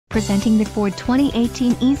Presenting the Ford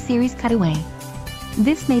 2018 E-Series Cutaway.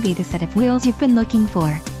 This may be the set of wheels you've been looking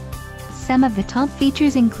for. Some of the top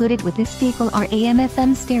features included with this vehicle are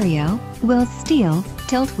AM/FM stereo, wheels steel,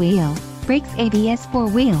 tilt wheel, brakes ABS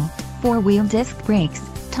 4-wheel disc brakes,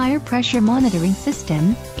 tire pressure monitoring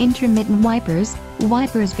system, intermittent wipers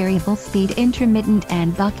variable speed intermittent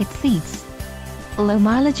and bucket seats. Low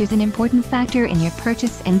mileage is an important factor in your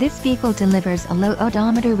purchase, and this vehicle delivers a low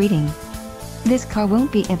odometer reading. This car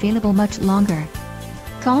won't be available much longer.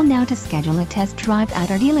 Call now to schedule a test drive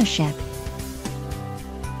at our dealership.